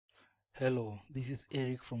Hello, this is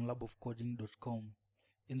Eric from labofcoding.com.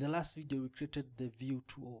 In the last video, we created the view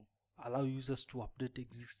to allow users to update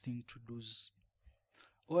existing to-dos.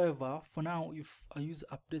 However, for now, if a user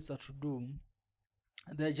updates a to-do,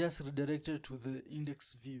 they're just redirected to the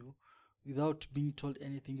index view without being told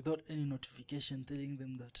anything, without any notification telling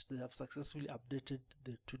them that they have successfully updated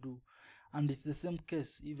the to-do. And it's the same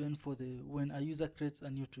case even for when a user creates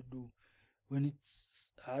a new to-do. When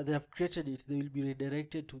they have created it, they will be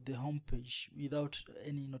redirected to the home page without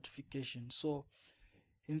any notification. So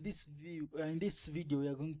in this video we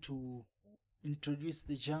are going to introduce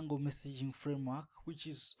the Django messaging framework, which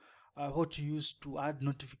is what you use to add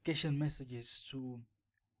notification messages to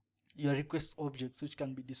your request objects, which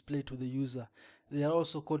can be displayed to the user. They are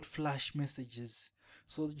also called flash messages.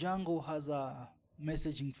 So Django has a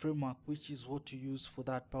messaging framework, which is what you use for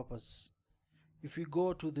that purpose. If we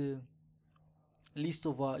go to the list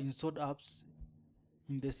of our installed apps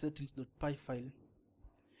in the settings.py file,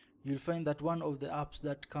 you'll find that one of the apps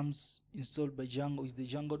that comes installed by Django is the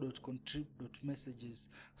django.contrib.messages.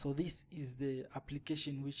 So this is the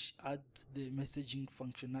application which adds the messaging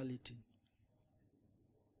functionality.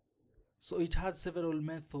 So it has several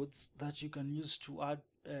methods that you can use to add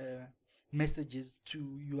messages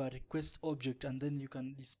to your request object, and then you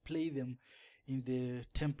can display them in the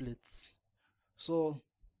templates. So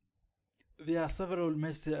there are several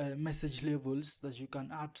message levels that you can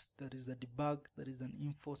add. There is a debug, there is an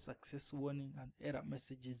info, success, warning, and error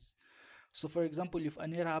messages. So for example, if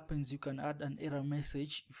an error happens, you can add an error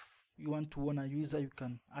message. If you want to warn a user, you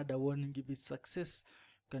can add a warning. If it's success,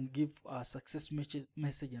 you can give a success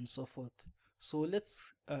message and so forth. So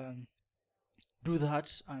let's do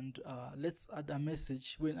that, and let's add a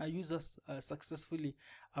message. When a user successfully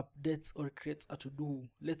updates or creates a to-do,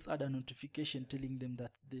 let's add a notification telling them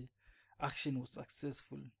that the action was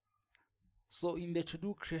successful. So in the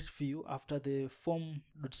to-do create view, after the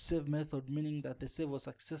form.save method, meaning that the save was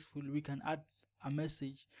successful, we can add a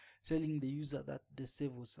message telling the user that the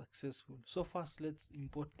save was successful. So first, let's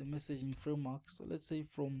import the messaging framework. So let's say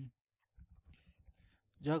from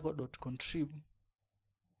django.contrib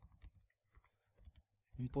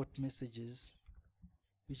import messages,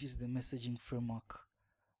 which is the messaging framework,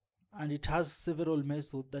 and it has several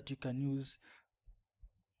methods that you can use.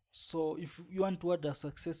 So if you want to add a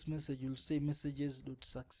success message, you'll say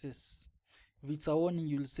messages.success. If it's a warning,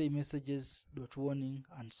 you'll say messages.warning,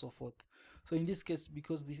 and so forth. So in this case,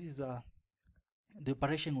 because this is the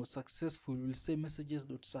operation was successful, we'll say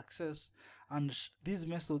messages.success, and this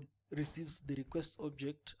method receives the request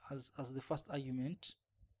object as the first argument,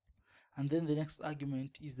 and then the next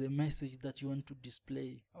argument is the message that you want to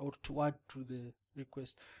display or to add to the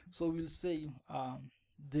request. So we'll say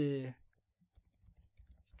the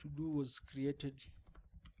to-do was created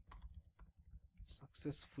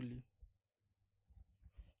successfully,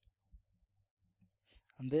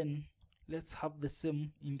 and then let's have the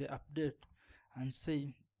same in the update and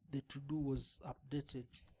say the to-do was updated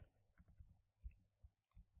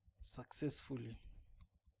successfully.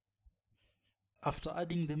 After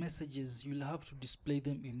adding the messages, you'll have to display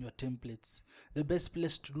them in your templates. The best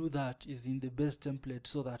place to do that is in the base template,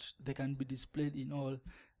 so that they can be displayed in all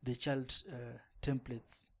the child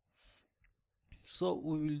templates. So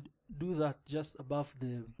we will do that just above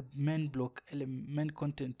the main block element, main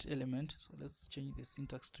content element. So let's change the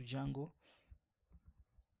syntax to Django.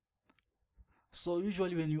 So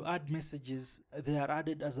usually when you add messages, they are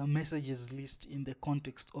added as a messages list in the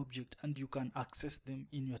context object, and you can access them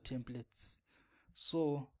in your templates.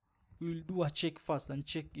 So we will do a check first and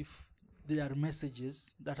check if there are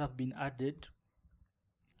messages that have been added,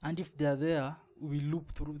 and if they are there, we will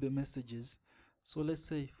loop through the messages. So let's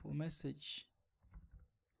say for message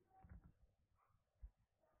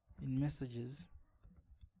in messages,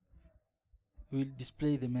 we will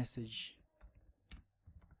display the message.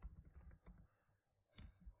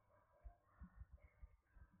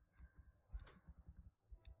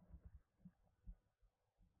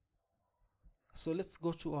 So let's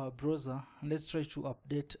go to our browser and let's try to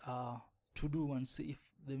update our to-do and see if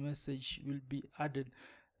the message will be added.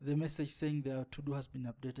 The message saying the to-do has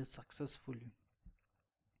been updated successfully.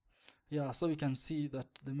 Yeah, so we can see that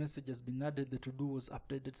the message has been added, the to-do was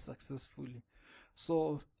updated successfully.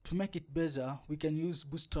 So to make it better, we can use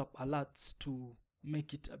Bootstrap alerts to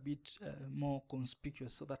make it a bit more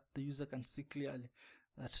conspicuous, so that the user can see clearly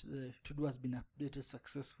that the to-do has been updated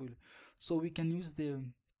successfully. So we can use the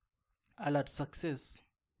alert success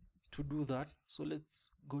to do that. So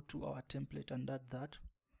let's go to our template and add that.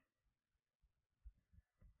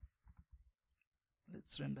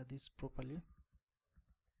 Let's render this properly.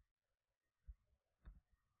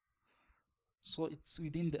 So it's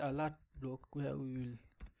within the alert block where we will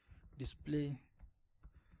display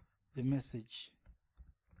the message.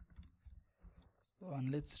 So,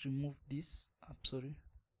 and let's remove this. I'm sorry.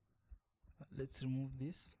 Let's remove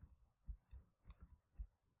this.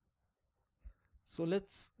 So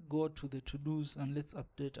let's go to the to-dos and let's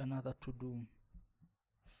update another to-do.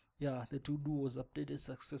 Yeah, the to-do was updated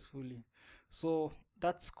successfully. So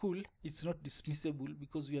that's cool. It's not dismissible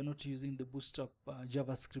because we are not using the Bootstrap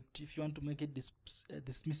JavaScript. If you want to make it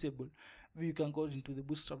dismissible, you can go into the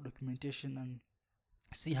Bootstrap documentation and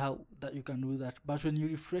see how that you can do that. But when you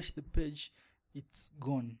refresh the page, it's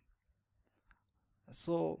gone.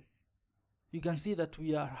 So you can see that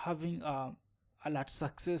we are having alert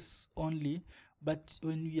success only, but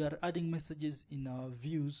when we are adding messages in our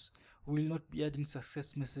views, we will not be adding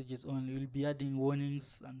success messages only. We'll be adding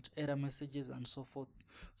warnings and error messages and so forth.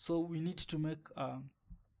 So we need to make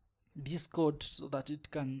this code so that it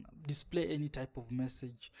can display any type of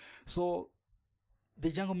message. So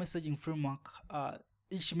the Django messaging framework,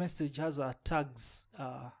 each message has a tags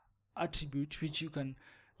attribute which you can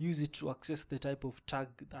use it to access the type of tag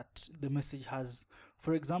that the message has.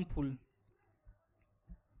 For example,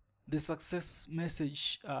 the success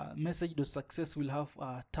message, message.success will have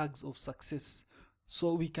tags of success.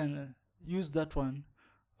 So we can use that one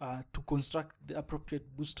to construct the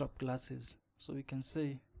appropriate Bootstrap classes. So we can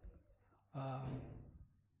say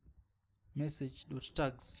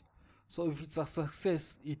message.tags. So if it's a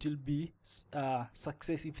success, it will be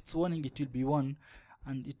success. If it's warning, it will be one,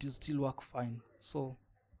 and it will still work fine. So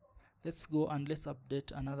let's go and let's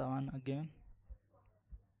update another one again.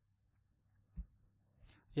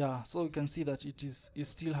 Yeah, so you can see that it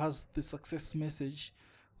still has the success message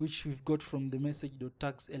which we've got from the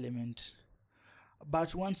message.tags element.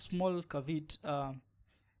 But one small caveat,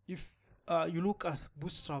 if you look at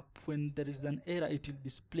Bootstrap, when there is an error, it will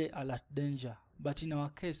display alert danger. But in our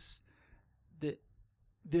case,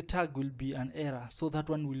 the tag will be an error, so that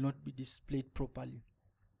one will not be displayed properly.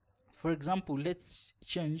 For example, let's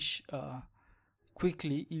change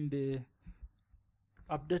quickly in the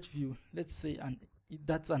update view. Let's say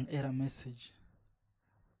that's an error message.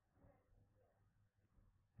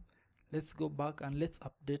 Let's go back and let's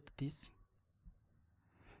update this.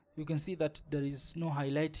 You can see that there is no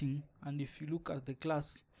highlighting, and if you look at the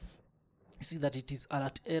class, you see that it is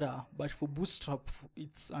alert error, but for Bootstrap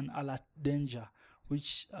it's an alert danger,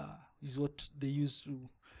 which is what they use to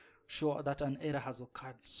show that an error has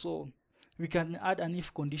occurred. So we can add an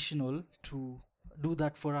if conditional to do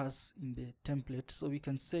that for us in the template. So we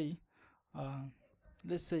can say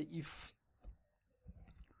let's say if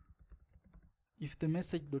the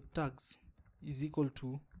message.tags is equal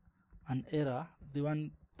to an error, the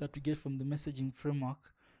one that we get from the messaging framework,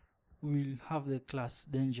 we will have the class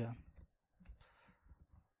danger.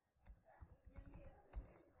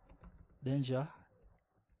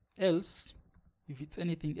 Else, if it's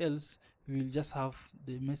anything else, we will just have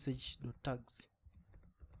the message.tags.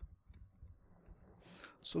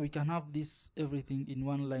 So we can have this everything in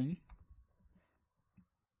one line.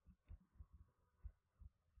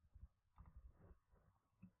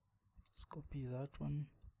 Let's copy that one.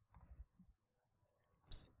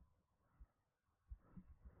 Oops.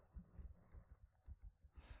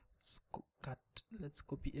 Let's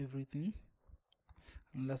copy everything,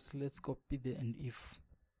 and let's copy the and if.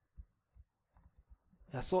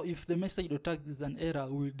 Yeah, so if the message.tags is an error,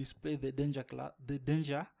 we will display the danger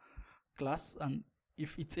class, and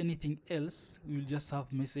if it's anything else, we will just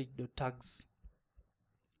have message.tags.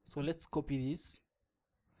 So let's copy this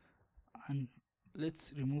and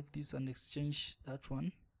let's remove this and exchange that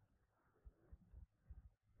one.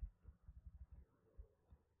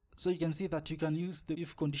 So you can see that you can use the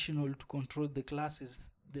if conditional to control the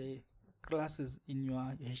classes in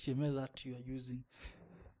your HTML that you are using.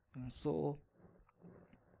 So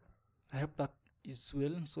I hope that is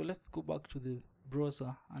well. So let's go back to the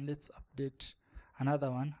browser and let's update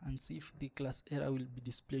another one and see if the class error will be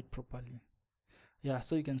displayed properly. Yeah,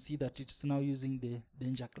 so you can see that it's now using the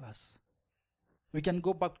danger class. We can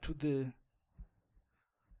go back to the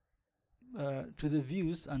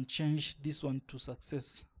views and change this one to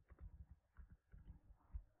success.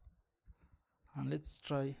 And let's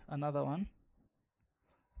try another one.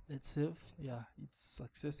 Let's save. Yeah, it's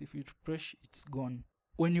success. If you refresh, it's gone.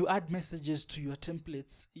 When you add messages to your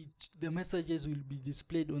templates, the messages will be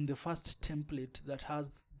displayed on the first template that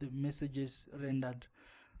has the messages rendered.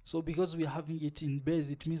 So because we are having it in base,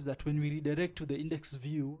 it means that when we redirect to the index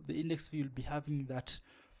view will be having that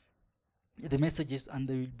the messages and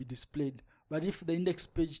they will be displayed. But if the index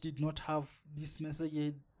page did not have this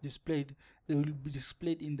message displayed, they will be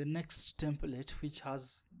displayed in the next template which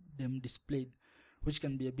has them displayed, which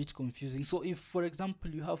can be a bit confusing. So if, for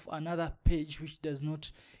example, you have another page which does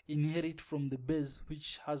not inherit from the base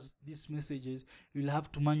which has these messages, you'll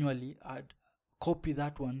have to manually copy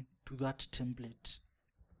that one to that template.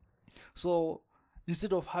 So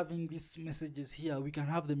instead of having these messages here, we can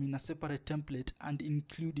have them in a separate template and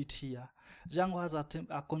include it here. Django has a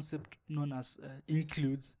concept known as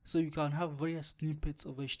includes, so you can have various snippets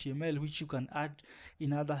of HTML which you can add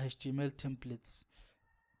in other HTML templates,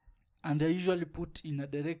 and they're usually put in a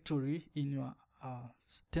directory in your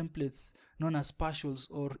templates known as partials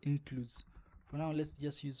or includes. For now, let's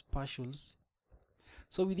just use partials.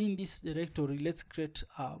 So within this directory, let's create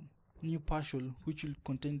a new partial which will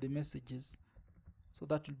contain the messages. So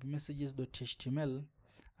that will be messages.html,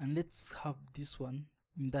 and let's have this one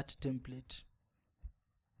in that template.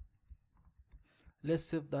 Let's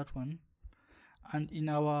save that one, and in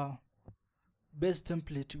our base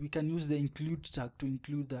template we can use the include tag to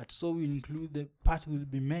include that. So we'll include the part will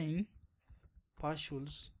be main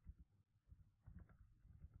partials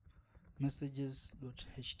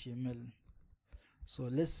messages.html. So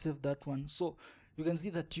let's save that one. So you can see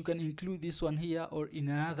that you can include this one here or in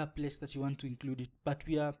another place that you want to include it, but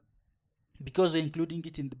because we're including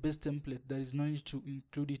it in the base template, there is no need to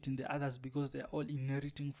include it in the others because they are all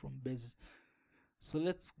inheriting from base. So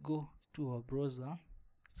let's go to our browser,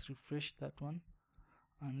 let's refresh that one,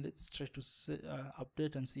 and let's try to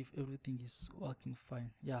update and see if everything is working fine.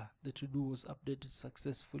 Yeah, the to-do was updated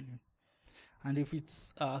successfully, and if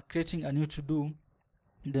it's creating a new to-do,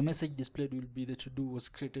 the message displayed will be the to-do was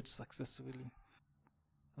created successfully.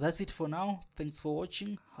 That's it for now. Thanks for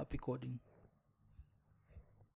watching. Happy coding.